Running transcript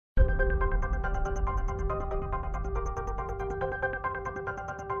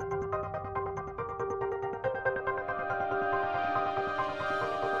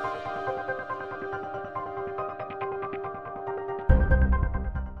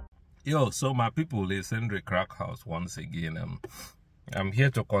Yo, so my people, it's Henry Crack House once again. I'm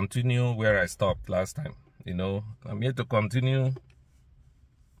here to continue where I stopped last time. I'm here to continue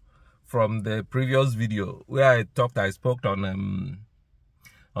from the previous video where I spoke on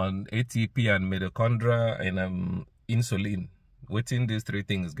ATP and mitochondria and insulin. Within these three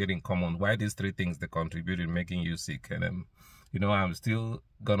things get in common. Why these three things they contribute in making you sick? And I'm still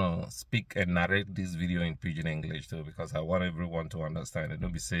gonna speak and narrate this video in pidgin English too, because I want everyone to understand. And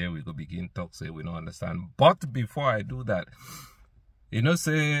don't be saying we go begin talk say we don't understand. But before I do that,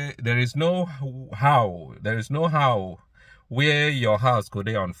 say there is no how where your house could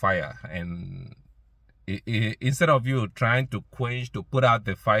be on fire, and instead of you trying to put out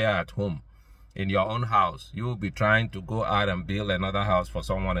the fire at home in your own house, you will be trying to go out and build another house for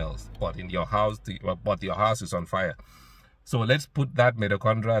someone else. But your house is on fire. So let's put that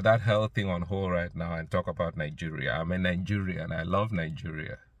mitochondria, that health thing on hold right now and talk about Nigeria. I'm a Nigerian. I love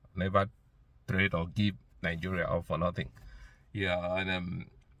Nigeria. Never trade or give Nigeria up for nothing. Yeah, and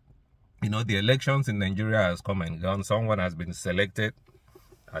the elections in Nigeria has come and gone. Someone has been selected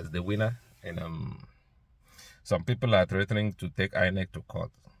as the winner, and some people are threatening to take INEC to court.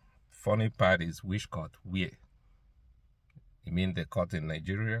 Funny part is, which court? Where? You mean the court in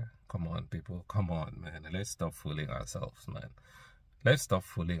Nigeria? Come on, people. Come on, man. Let's stop fooling ourselves, man. Let's stop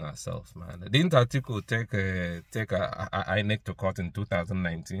fooling ourselves, man. Didn't Atiku take a INEC to court in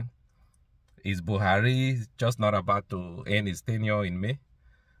 2019? Is Buhari just not about to end his tenure in May?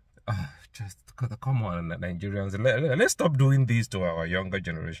 Just come on, Nigerians. Let's stop doing this to our younger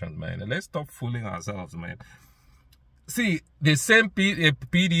generation, man. Let's stop fooling ourselves, man. See, the same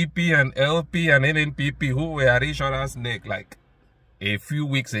PDP and LP and NNPP who were at each other's neck like a few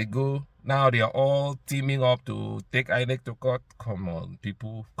weeks ago, now they are all teaming up to take INEC to court. Come on,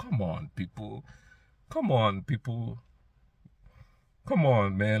 people. Come on, people. Come on, people. Come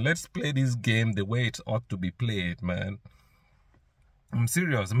on, man. Let's play this game the way it ought to be played, man. I'm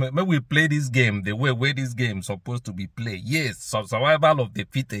serious. May we play this game the way this game is supposed to be played. Yes, survival of the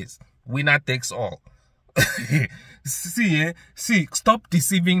fittest. Winner takes all. See, stop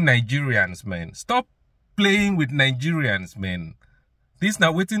deceiving Nigerians, man. Stop playing with Nigerians, man. This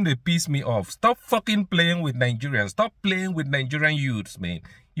now waiting to piss me off. Stop fucking playing with Nigerians. Stop playing with Nigerian youths, man.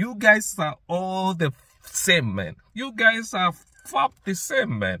 You guys are all the same, man. You guys are the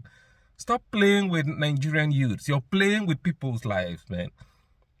same, man. Stop playing with Nigerian youths. You're playing with people's lives, man.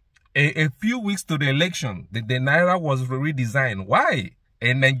 A few weeks to the election, the Naira was redesigned. Why?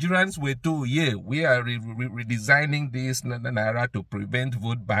 And Nigerians were told, yeah, we are redesigning this Naira to prevent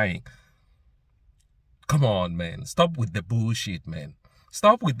vote buying. Come on, man. Stop with the bullshit, man.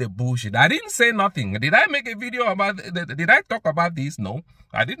 Stop with the bullshit. I didn't say nothing. Did I make a video about did I talk about this? No.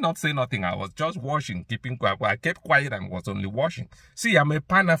 I did not say nothing. I was just watching, keeping quiet. I kept quiet and was only watching. See, I'm a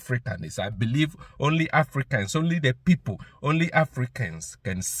Pan-Africanist. I believe only Africans, only the people, only Africans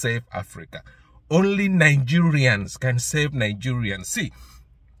can save Africa. Only Nigerians can save Nigerians. See,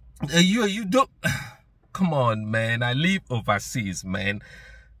 you don't... Come on, man. I live overseas, man.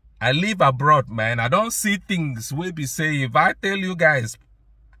 I live abroad, man. I don't see things where we say, if I tell you guys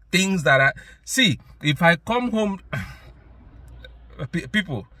things that I see, if I come home,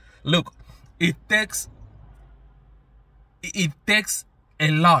 people, look, it takes a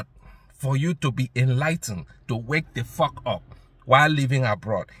lot for you to be enlightened, to wake the fuck up while living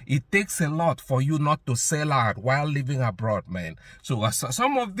abroad. It takes a lot for you not to sell out while living abroad, man. So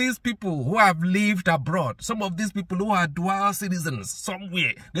some of these people who have lived abroad, some of these people who are dual citizens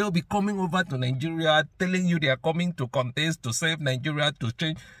somewhere, they'll be coming over to Nigeria telling you they are coming to contest to save Nigeria, to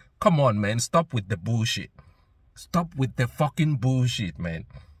change. Come on, man. Stop with the bullshit. Stop with the fucking bullshit, man.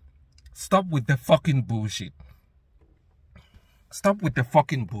 Stop with the fucking bullshit. Stop with the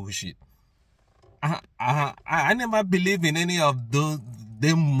fucking bullshit. I never believe in any of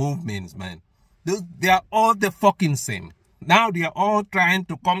them movements, man. They are all the fucking same. Now they are all trying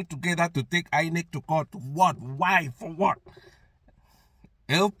to come together to take INEC to court. What? Why? For what?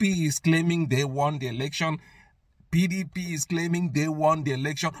 LP is claiming they won the election. PDP is claiming they won the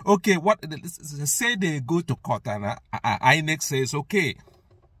election. Okay, what? Say they go to court and INEC says, okay,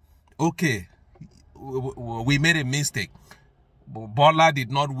 we made a mistake. Bola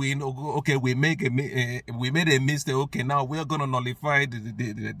did not win. Okay, we made a mistake. Okay, now we're gonna nullify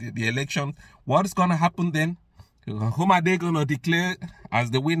the election. What's gonna happen then? Whom are they gonna declare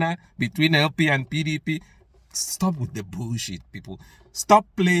as the winner between LP and PDP? Stop with the bullshit, people. Stop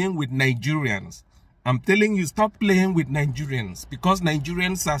playing with Nigerians. I'm telling you, stop playing with Nigerians, because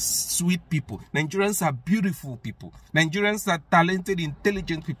Nigerians are sweet people. Nigerians are beautiful people. Nigerians are talented,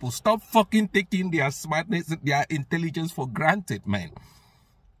 intelligent people. Stop fucking taking their smartness, their intelligence for granted, man.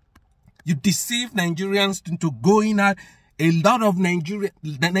 You deceive Nigerians into going out. A lot of the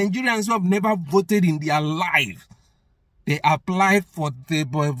Nigerians who have never voted in their life, they applied for this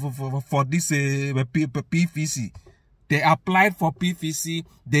PVC. They applied for PVC.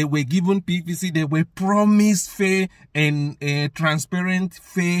 They were given PVC. They were promised fair and transparent,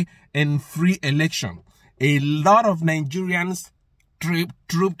 fair and free election. A lot of Nigerians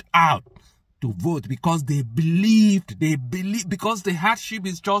trooped out to vote because they believed, because the hardship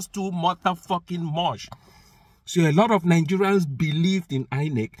is just too motherfucking much. So a lot of Nigerians believed in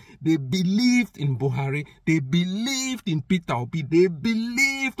INEC, they believed in Buhari, they believed in Peter Obi, they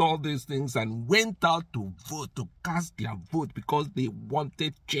believed all these things and went out to vote, to cast their vote because they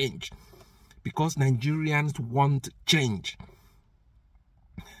wanted change. Because Nigerians want change.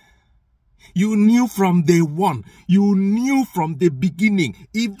 You knew from day one, you knew from the beginning,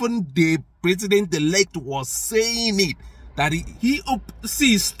 even the president-elect was saying it, that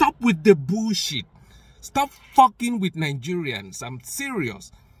see, stop with the bullshit. Stop fucking with Nigerians. I'm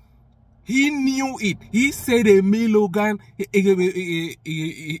serious. He knew it. He said a Milogan.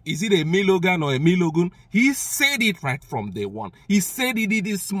 Is it a Milogan or a Milogun? He said it right from day one. He said it in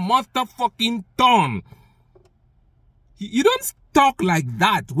his motherfucking tongue. You don't talk like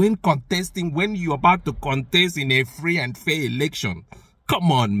that when contesting, when you're about to contest in a free and fair election.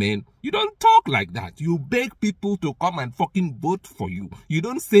 Come on, man. You don't talk like that. You beg people to come and fucking vote for you. You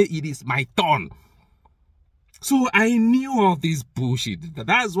don't say it is my turn. So I knew all this bullshit.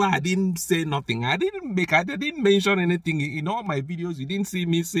 That's why I didn't say nothing. I didn't mention anything in all my videos. You didn't see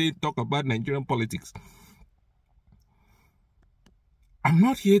me talk about Nigerian politics. I'm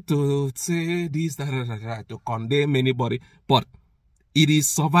not here to say this, to condemn anybody, but it is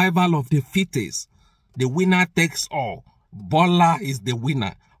survival of the fittest. The winner takes all. Bola is the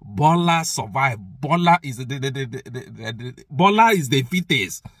winner. Bola survive. Bola is Bola is the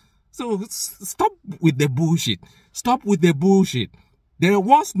fittest. So stop with the bullshit. Stop with the bullshit. There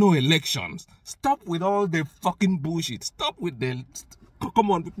was no elections. Stop with all the fucking bullshit. Stop with the...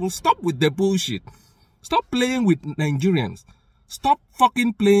 Come on, people. Stop with the bullshit. Stop playing with Nigerians. Stop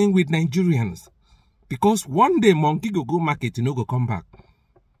fucking playing with Nigerians. Because one day monkey go market, you know, go come back.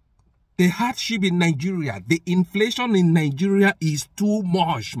 The hardship in Nigeria, the inflation in Nigeria is too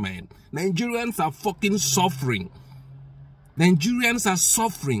much, man. Nigerians are fucking suffering. Nigerians are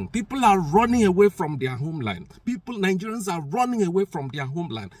suffering. People are running away from their homeland. Nigerians are running away from their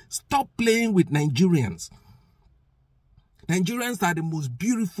homeland. Stop playing with Nigerians. Nigerians are the most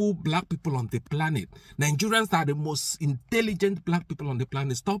beautiful black people on the planet. Nigerians are the most intelligent black people on the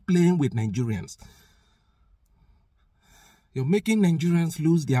planet. Stop playing with Nigerians. You're making Nigerians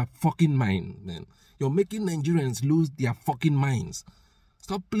lose their fucking mind, man. You're making Nigerians lose their fucking minds.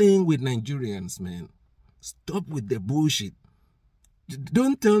 Stop playing with Nigerians, man. Stop with the bullshit.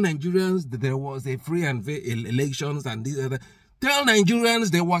 Don't tell Nigerians that there was a free and fair elections and this other. Tell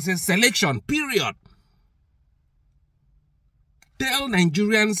Nigerians there was a selection, period. Tell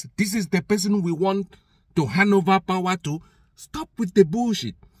Nigerians this is the person we want to hand over power to. Stop with the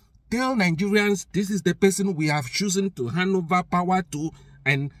bullshit. Tell Nigerians this is the person we have chosen to hand over power to,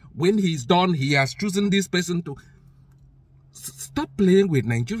 and when he's done, he has chosen this person to... Stop playing with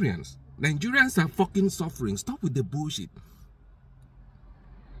Nigerians. Nigerians are fucking suffering. Stop with the bullshit.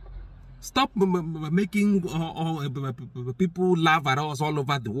 Stop making people laugh at us all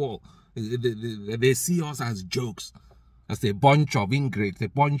over the world. They see us as jokes, as a bunch of ingrates, a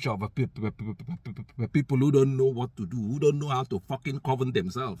bunch of people who don't know what to do, who don't know how to fucking govern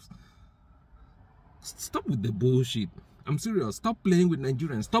themselves. Stop with the bullshit. I'm serious. Stop playing with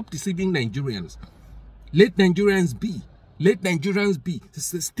Nigerians. Stop deceiving Nigerians. Let Nigerians be. Let Nigerians be.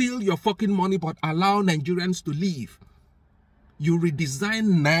 Steal your fucking money, but allow Nigerians to live. You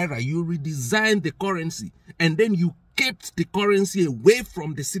redesign Naira, you redesign the currency, and then you kept the currency away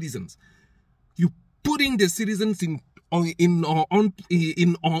from the citizens. You putting the citizens in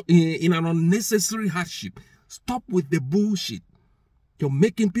an unnecessary hardship. Stop with the bullshit. You're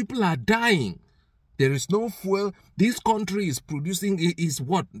making people are dying. There is no fuel. This country is producing, is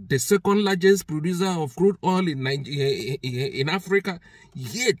what? The second largest producer of crude oil in Africa.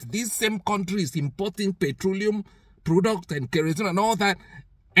 Yet, this same country is importing petroleum products and kerosene and all that.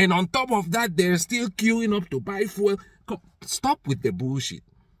 And on top of that, they're still queuing up to buy fuel. Stop with the bullshit.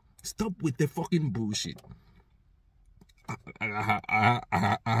 Stop with the fucking bullshit.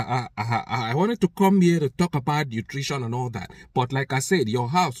 I wanted to come here to talk about nutrition and all that, but like I said, your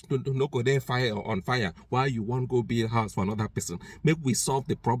house don't go there on fire while you want to go build a house for another person. Maybe we solve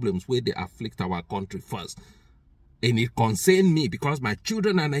the problems where they afflict our country first, and it concerns me because my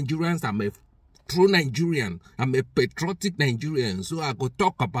children are Nigerians and my true Nigerian. I'm a patriotic Nigerian, so I go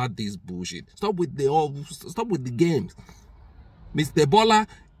talk about this bullshit. Stop with the games. Mr. Bola,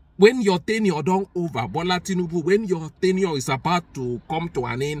 when your tenure don't over, Bola Tinubu, when your tenure is about to come to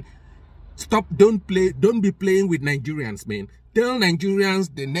an end, stop, don't be playing with Nigerians, man. Tell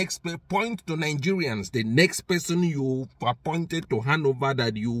Nigerians the next, point to Nigerians, the next person you appointed to hand over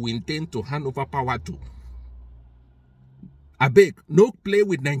that you intend to hand over power to. I beg, no play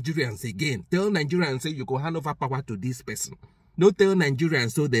with Nigerians again. Tell Nigerians, say you go hand over power to this person. No tell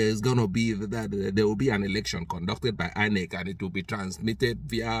Nigerians, so there will be an election conducted by INEC and it will be transmitted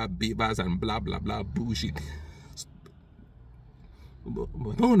via beavers and blah, blah, blah, bullshit.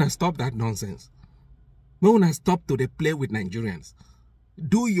 But no one has stopped that nonsense. No one has stopped to play with Nigerians.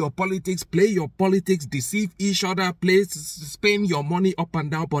 Do your politics, play your politics, deceive each other, spend your money up and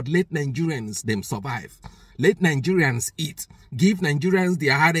down, but let Nigerians, them survive. Let Nigerians eat. Give Nigerians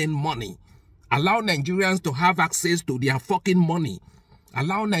their hard-earned money. Allow Nigerians to have access to their fucking money.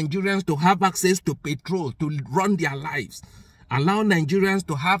 Allow Nigerians to have access to petrol to run their lives. Allow Nigerians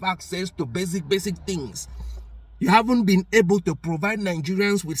to have access to basic things. You haven't been able to provide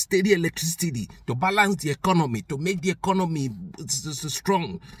Nigerians with steady electricity to balance the economy, to make the economy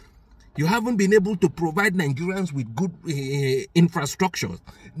strong. You haven't been able to provide Nigerians with good infrastructure.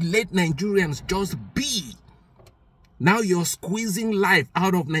 Let Nigerians just be. Now you're squeezing life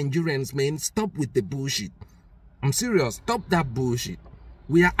out of Nigerians, man. Stop with the bullshit. I'm serious. Stop that bullshit.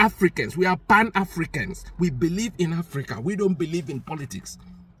 We are Africans. We are Pan-Africans. We believe in Africa. We don't believe in politics.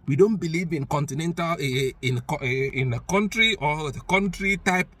 We don't believe in continental, in a country or the country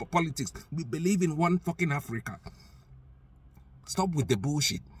type of politics. We believe in one fucking Africa. Stop with the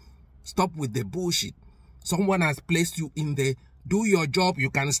bullshit. Stop with the bullshit. Someone has placed you in there. Do your job. You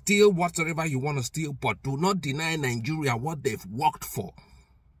can steal whatsoever you want to steal, but do not deny Nigeria what they've worked for.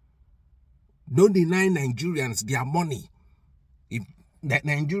 Don't deny Nigerians their money. If that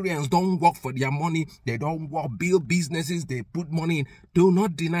Nigerians don't work for their money, they don't work, build businesses, they put money in. Do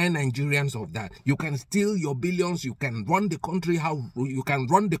not deny Nigerians of that. You can steal your billions, you can run the country you can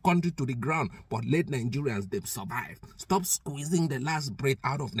run the country to the ground, but let Nigerians them survive. Stop squeezing the last breath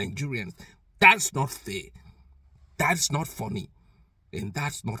out of Nigerians. That's not fair. That's not funny. And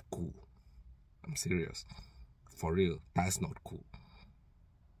that's not cool. I'm serious. For real, that's not cool.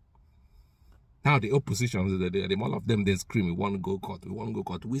 Now the opposition, all of them, they scream, we want to go court, we want to go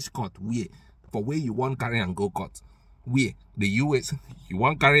court. Which court? Where? For where you want carry and go court? Where? The US. You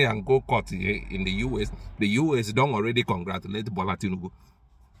want carry and go court in the US. The US don't already congratulate Bola Tinubu.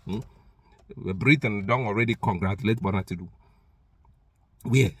 Britain don't already congratulate Bola Tinubu.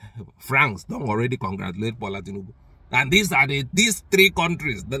 Where? France don't already congratulate Bola Tinubu. And these three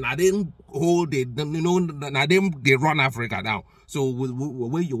countries, then I didn't hold it, they run Africa now. So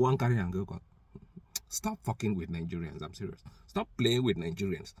where you want carry and go court? Stop fucking with Nigerians. I'm serious. Stop playing with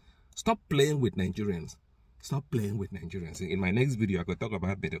Nigerians. Stop playing with Nigerians. Stop playing with Nigerians. In my next video, I could talk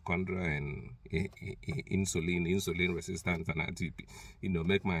about mitochondria and insulin resistance and ATP.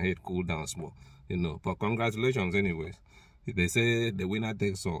 Make my head cool down small. But congratulations anyways. They say the winner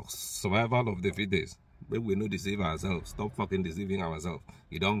takes all. Survival of the fittest. Maybe we don't deceive ourselves. Stop fucking deceiving ourselves.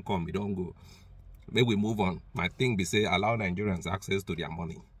 You don't come, you don't go. Maybe we move on. My thing be say allow Nigerians access to their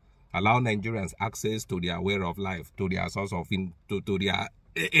money. Allow Nigerians access to their way of life, to their source of to their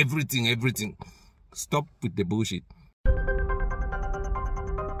everything. Stop with the bullshit.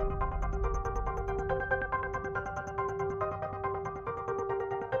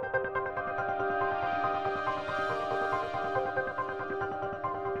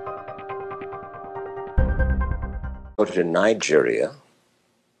 Go to Nigeria,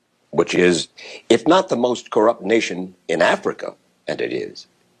 which is, if not the most corrupt nation in Africa, and it is,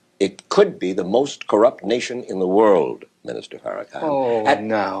 it could be the most corrupt nation in the world, Minister Farrakhan. Oh,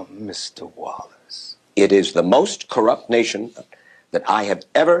 now, Mr. Wallace. It is the most corrupt nation that I have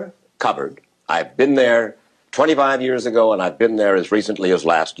ever covered. I've been there 25 years ago, and I've been there as recently as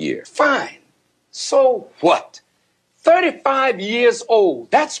last year. Fine. So what? 35 years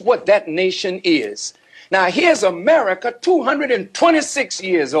old. That's what that nation is. Now, here's America, 226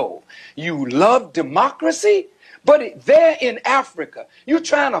 years old. You love democracy? But there in Africa, you're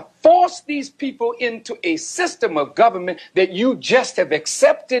trying to force these people into a system of government that you just have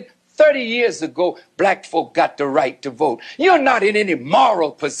accepted 30 years ago. Black folk got the right to vote. You're not in any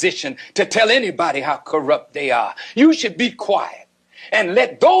moral position to tell anybody how corrupt they are. You should be quiet. and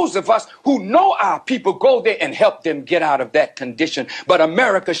let those of us who know our people go there and help them get out of that condition. But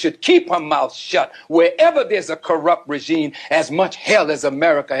America should keep her mouth shut wherever there's a corrupt regime, as much hell as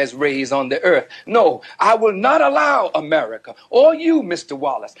America has raised on the earth. No, I will not allow America or you, Mr.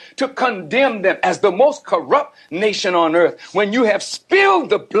 Wallace, to condemn them as the most corrupt nation on earth when you have spilled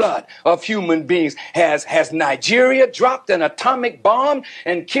the blood of human beings. Has Nigeria dropped an atomic bomb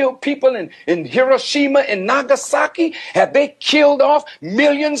and killed people in Hiroshima and Nagasaki? Have they killed off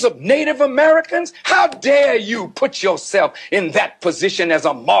millions of Native Americans? How dare you put yourself in that position as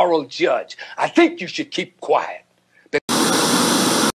a moral judge? I think you should keep quiet.